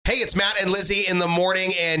it's Matt and Lizzie in the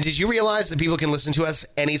morning. And did you realize that people can listen to us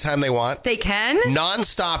anytime they want? They can?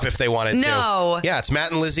 Non-stop if they wanted to. No. Yeah, it's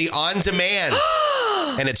Matt and Lizzie on demand.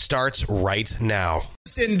 And it starts right now.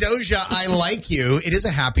 In Doja, I Like You. It is a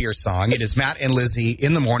happier song. It is Matt and Lizzie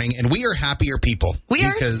in the morning, and we are happier people. We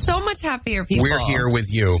are so much happier people. We're here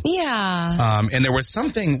with you. Yeah. And there was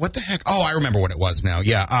something, what the heck? Oh, I remember what it was now.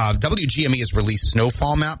 Yeah. WGME has released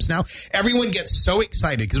snowfall maps now. Everyone gets so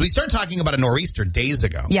excited because we started talking about a nor'easter days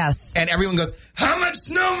ago. Yes. And everyone goes, how much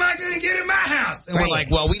snow am I going to get in my house? And we're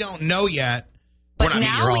like, well, we don't know yet. But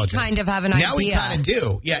now we kind of have an idea. Now we kind of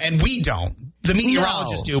do. Yeah, and we don't. The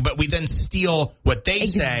meteorologists do, but we then steal what they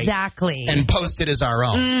say and post it as our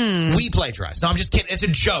own. We plagiarize. No, I'm just kidding. It's a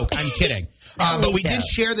joke. I'm kidding. But we did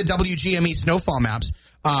share the WGME snowfall maps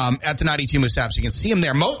at the 92 Moose app, so you can see them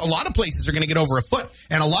there. A lot of places are going to get over a foot,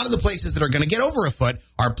 and a lot of the places that are going to get over a foot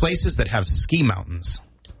are places that have ski mountains.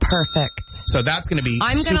 Perfect. So that's going to be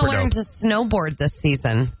I'm going to learn to snowboard this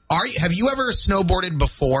season. Have you ever snowboarded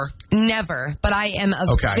before? Never, but I am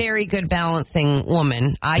a very good balancing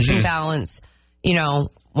woman. I can balance,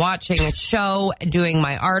 watching a show, doing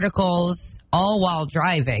my articles, all while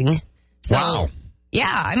driving. So, wow. Yeah,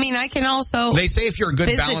 I mean, I can also. They say if you're a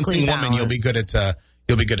good balancing woman, you'll be good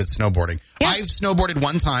at snowboarding. Yeah. I've snowboarded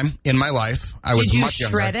one time in my life. I was much younger. Did you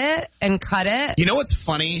shred it and cut it? You know what's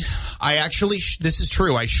funny? I actually, this is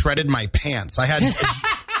true. I shredded my pants. I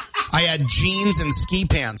had jeans and ski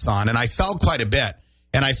pants on, and I fell quite a bit.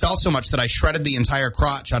 And I fell so much that I shredded the entire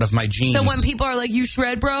crotch out of my jeans. So when people are like, you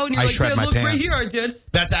shred, bro? And you're like, yeah, look right here, I did.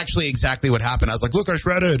 That's actually exactly what happened. I was like, look, I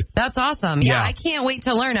shredded. That's awesome. Yeah, I can't wait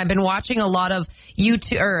to learn. I've been watching a lot of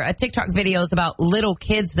YouTube or TikTok videos about little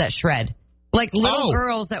kids that shred. Like little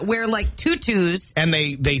girls that wear like tutus. And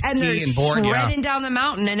they ski and board, shredding down the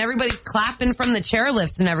mountain, and everybody's clapping from the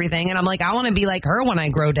chairlifts and everything. And I'm like, I want to be like her when I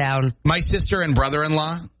grow down. My sister and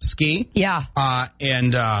brother-in-law ski. Yeah.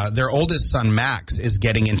 And their oldest son, Max, is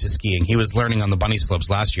getting into skiing. He was learning on the bunny slopes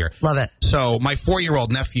last year. Love it. So my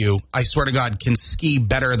 4-year-old nephew, I swear to God, can ski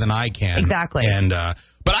better than I can. Exactly. And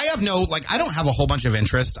but I have I don't have a whole bunch of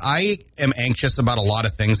interest. I am anxious about a lot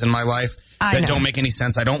of things in my life that don't make any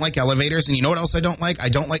sense. I don't like elevators, and you know what else I don't like? I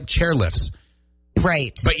don't like chairlifts.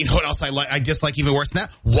 Right. But you know what else I like? I dislike even worse than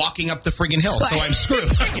that? Walking up the friggin' hill. So I'm screwed.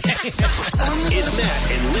 It's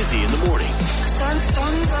Matt and Lizzie in the morning.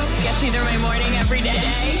 Sun's up. Gets me through my morning every day.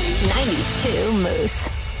 92 Moose.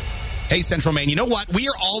 Hey, Central Maine, you know what? We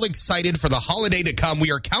are all excited for the holiday to come.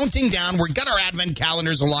 We are counting down. We've got our advent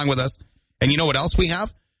calendars along with us. And you know what else we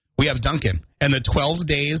have? We have Dunkin' and the 12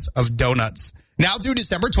 days of donuts. Now through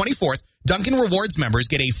December 24th, Dunkin' Rewards members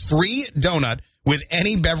get a free donut with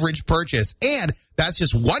any beverage purchase. And that's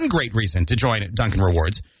just one great reason to join Dunkin'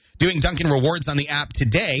 Rewards. Doing Dunkin' Rewards on the app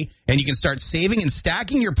today, and you can start saving and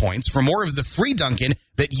stacking your points for more of the free Dunkin'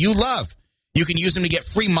 that you love. You can use them to get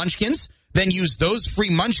free munchkins, then use those free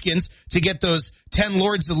munchkins to get those 10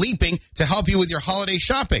 Lords of Leaping to help you with your holiday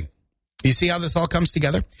shopping. You see how this all comes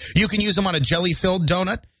together? You can use them on a jelly-filled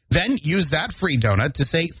donut, then use that free donut to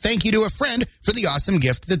say thank you to a friend for the awesome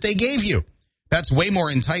gift that they gave you. That's way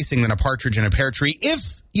more enticing than a partridge in a pear tree,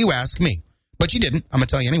 if you ask me. But you didn't. I'm going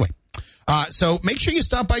to tell you anyway. So make sure you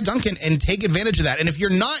stop by Dunkin' and take advantage of that. And if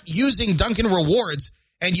you're not using Dunkin' Rewards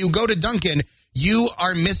and you go to Dunkin', you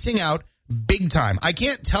are missing out big time. I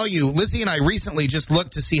can't tell you, Lizzie and I recently just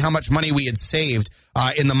looked to see how much money we had saved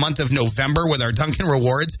in the month of November with our Dunkin'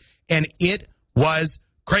 Rewards, and it was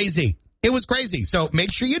crazy. It was crazy. So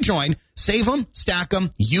make sure you join. Save them, stack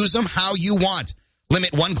them, use them how you want.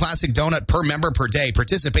 Limit one classic donut per member per day.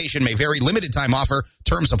 Participation may vary. Limited time offer.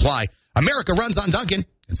 Terms apply. America runs on Dunkin',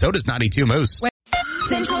 and so does 92 Moose.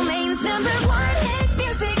 Central Maine's number one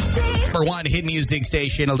hit music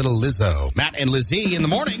station. A little Lizzo. Matt and Lizzie in the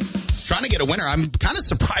morning. Trying to get a winner. I'm kind of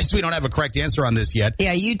surprised we don't have a correct answer on this yet.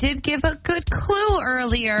 Yeah, you did give a good clue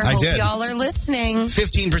earlier. I Hope did. Y'all are listening.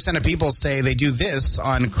 15% of people say they do this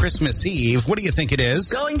on Christmas Eve. What do you think it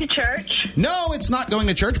is? Going to church. No, it's not going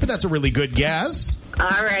to church, but that's a really good guess. All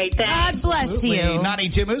right, thanks. God bless you.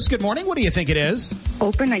 92 Moose, good morning. What do you think it is?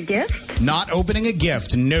 Open a gift? Not opening a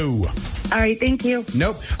gift. No. All right, thank you.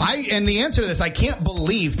 Nope. And the answer to this, I can't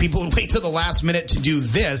believe people would wait till the last minute to do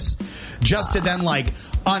this just to then,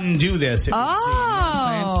 undo this.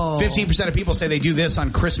 15% of people say they do this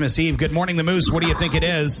on Christmas Eve. Good morning, the Moose. What do you think it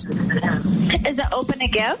is? Is it open a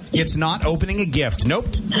gift? It's not opening a gift. Nope.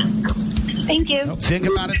 Thank you. Nope. Think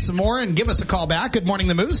about it some more and give us a call back. Good morning,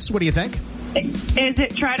 the Moose. What do you think? Is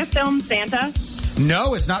it try to film Santa?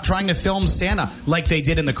 No, it's not trying to film Santa like they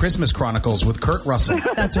did in the Christmas Chronicles with Kurt Russell.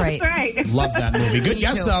 That's right. That's right. Love that movie. Good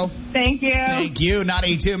guess, though. Thank you. Thank you.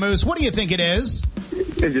 92 Moose. What do you think it is?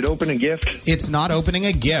 Is it open a gift? It's not opening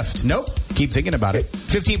a gift. Nope. Keep thinking about it.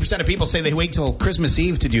 15% of people say they wait till Christmas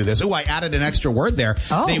Eve to do this. Oh, I added an extra word there.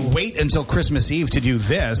 Oh. They wait until Christmas Eve to do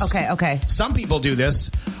this. Okay. Some people do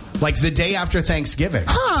this like the day after Thanksgiving.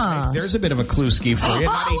 Huh. Okay, there's a bit of a clue ski for you.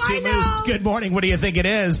 Oh, 92 I know. Moose, good morning. What do you think it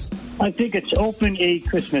is? I think it's open a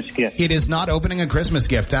Christmas gift. It is not opening a Christmas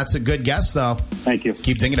gift. That's a good guess, though. Thank you.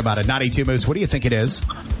 Keep thinking about it. 92 Moose, what do you think it is?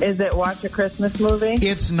 Is it watch a Christmas movie?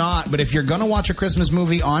 It's not, but if you're going to watch a Christmas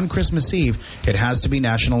movie on Christmas Eve, it has to be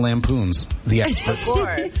National Lampoon's The Experts. Of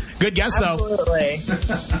course. Good guess, though. Absolutely.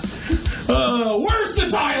 Where's the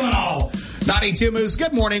Tylenol? 92 Moose,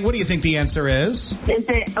 good morning. What do you think the answer is? Is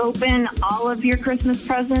it open all of your Christmas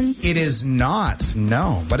presents? It is not,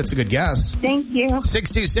 no, but it's a good guess. Thank you.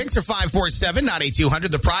 626 or 547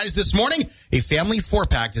 98200. The prize this morning, a family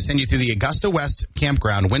 4-pack to send you through the Augusta West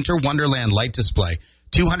Campground Winter Wonderland light display.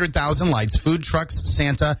 200,000 lights, food trucks,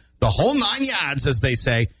 Santa, the whole 9 yards, as they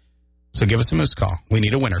say. So give us a Moose call. We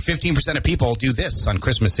need a winner. 15% of people do this on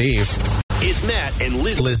Christmas Eve. It's Matt and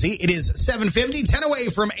Lizzie, it is 7:50, 10 away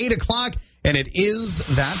from 8 o'clock, and it is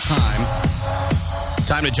that time.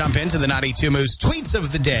 Time to jump into the 92 Moose tweets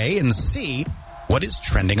of the day and see what is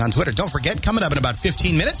trending on Twitter. Don't forget, coming up in about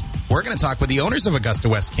 15 minutes, we're going to talk with the owners of Augusta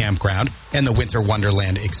West Campground and the Winter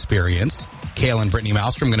Wonderland Experience. Kale and Brittany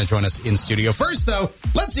Malmstrom going to join us in studio. First, though,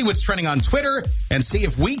 let's see what's trending on Twitter and see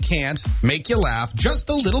if we can't make you laugh just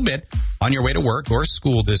a little bit on your way to work or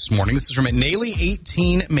school this morning. This is from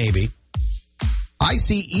Naily18 Maybe. I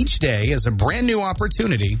see each day as a brand new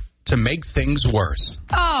opportunity to make things worse.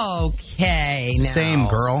 Okay. No. Same,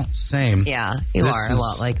 girl. Same. Yeah, you This are a is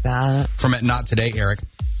lot like that. From Not Today, Eric.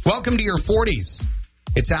 Welcome to your 40s.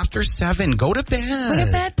 It's after 7. Go to bed. Go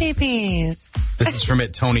to bed, babies. This is from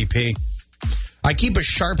Tony P. I keep a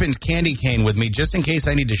sharpened candy cane with me just in case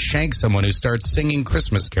I need to shank someone who starts singing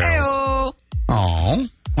Christmas carols. Hey-oh.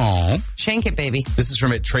 Aw. Shank it, baby. This is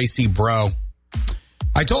from Tracy Bro.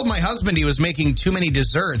 I told my husband he was making too many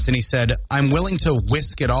desserts, and he said, I'm willing to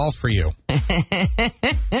whisk it all for you.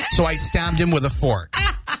 So I stabbed him with a fork.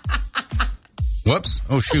 Whoops.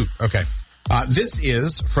 Oh, shoot. Okay. This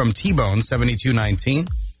is from T-Bone 7219.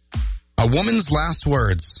 A woman's last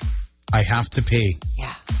words, I have to pee.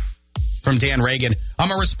 Yeah. From Dan Reagan,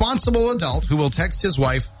 I'm a responsible adult who will text his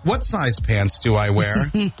wife, what size pants do I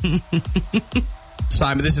wear?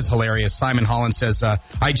 Simon, this is hilarious. Simon Holland says,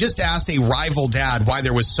 I just asked a rival dad why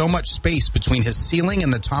there was so much space between his ceiling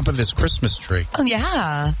and the top of his Christmas tree. Oh,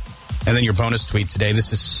 yeah. And then your bonus tweet today.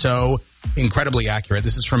 This is so incredibly accurate.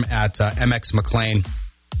 This is from MX McLean.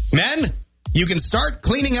 Men, you can start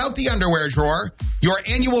cleaning out the underwear drawer. Your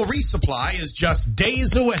annual resupply is just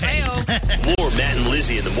days away. More Matt and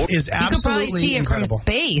Lizzie in the morning. Is absolutely You could probably see incredible. it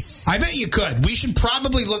from space. I bet you could. We should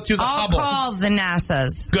probably look through the I'll Hubble. call the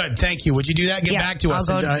NASA's. Good, thank you. Would you do that? Get back to us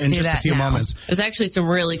I'll go in do just a that few now. moments. There's actually some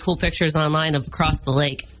really cool pictures online of across the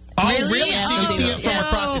lake. Oh, Really? really? Yeah. So you can see it from Yeah.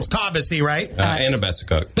 across. It's Cobbessy, right?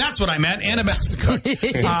 Anabesicook. That's what I meant,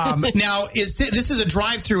 Anabesicook. Now, this is a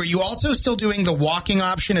drive-through. Are you also still doing the walking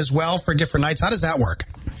option as well for different nights? How does that work?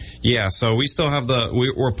 Yeah, so we still have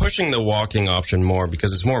we're pushing the walking option more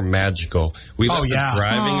because it's more magical. We left the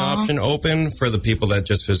driving option open for the people that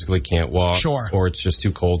just physically can't walk. Sure. Or it's just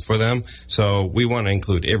too cold for them. So we want to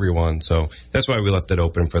include everyone. So that's why we left it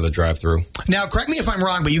open for the drive-through. Now, correct me if I'm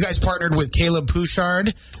wrong, but you guys partnered with Caleb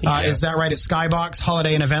Pouchard. Is that right? At Skybox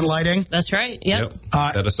Holiday and Event Lighting? That's right. Yep.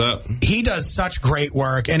 Set us up. He does such great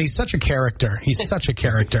work, and he's such a character. He's such a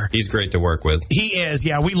character. He's great to work with. He is.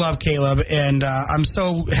 Yeah, we love Caleb, and I'm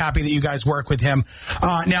so happy that you guys work with him.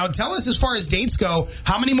 Now, tell us, as far as dates go,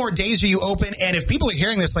 how many more days are you open? And if people are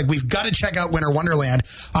hearing this, like, we've got to check out Winter Wonderland,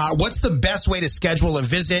 what's the best way to schedule a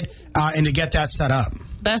visit and to get that set up?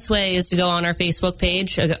 Best way is to go on our Facebook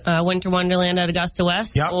page, Winter Wonderland at Augusta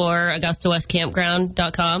West, or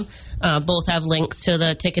AugustaWestCampground.com. Both have links to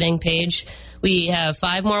the ticketing page. We have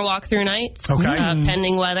 5 more walkthrough nights,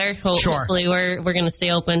 pending weather. Hopefully we're going to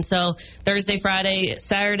stay open. So Thursday, Friday,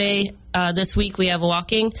 Saturday, this week we have a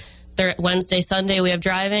walking. Wednesday, Sunday we have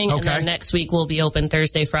driving, and then next week we'll be open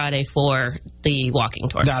Thursday, Friday for the walking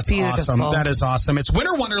tour. That's awesome. That is awesome. It's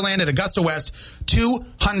Winter Wonderland at Augusta West.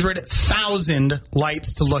 200,000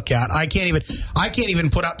 lights to look at. I can't even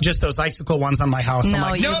put up just those icicle ones on my house. No,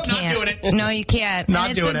 I'm like, you nope, can't. not doing it. No, you can't. Not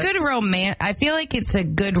and doing it. It's a good I feel like it's a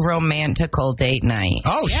good romantical date night.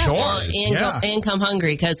 Oh, sure. Well, and come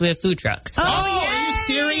hungry because we have food trucks. Oh, are you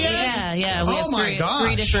serious? Yeah. We have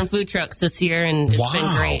 3 different food trucks this year, and it's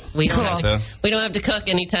been great. We don't have to cook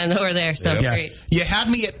anytime that we're there, so it's great. You had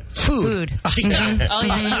me at food. Oh,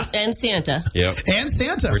 yeah. And Santa. Yep. And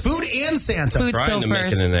Santa. Food and Santa. Food Trying to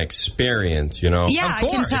make it an experience, you know? Yeah, Of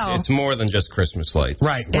course. I can tell. It's more than just Christmas lights.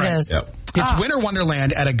 Right. It is. Yep. It's Winter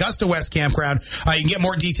Wonderland at Augusta West Campground. You can get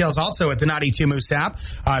more details also at the 92 Moose app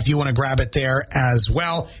if you want to grab it there as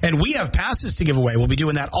well. And we have passes to give away. We'll be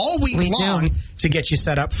doing that all week long to get you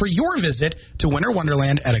set up for your visit to Winter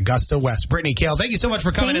Wonderland at Augusta West. Brittany, Kale, thank you so much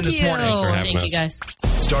for coming in this morning. Thank you, guys.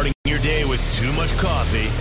 Starting your day with too much coffee.